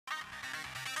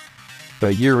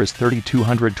The year is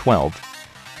 3212.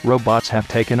 Robots have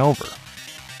taken over.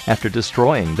 After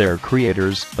destroying their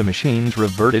creators, the machines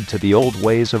reverted to the old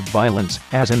ways of violence,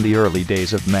 as in the early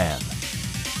days of man.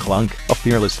 Clunk, a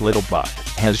fearless little bot,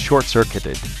 has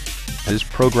short-circuited. His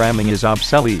programming is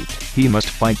obsolete. He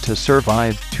must fight to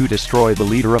survive, to destroy the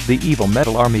leader of the evil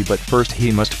metal army, but first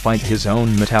he must fight his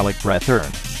own metallic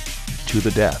brethren. To the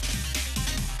death.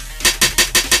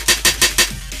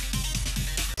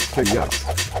 Chaos.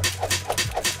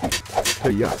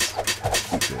 Chaos.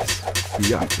 Eat this. Eat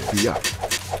this. Eat this.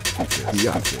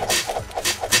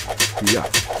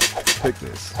 Take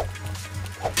this.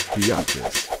 Eat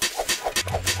this.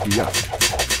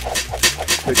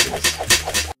 Take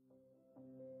this.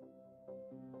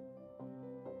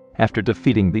 After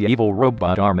defeating the evil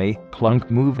robot army,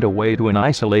 Clunk moved away to an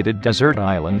isolated desert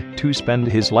island to spend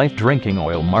his life drinking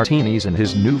oil martinis in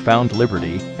his newfound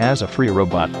liberty as a free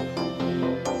robot.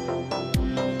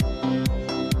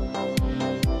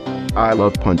 I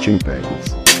love punching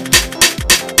things.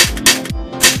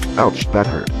 Ouch, that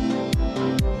hurt.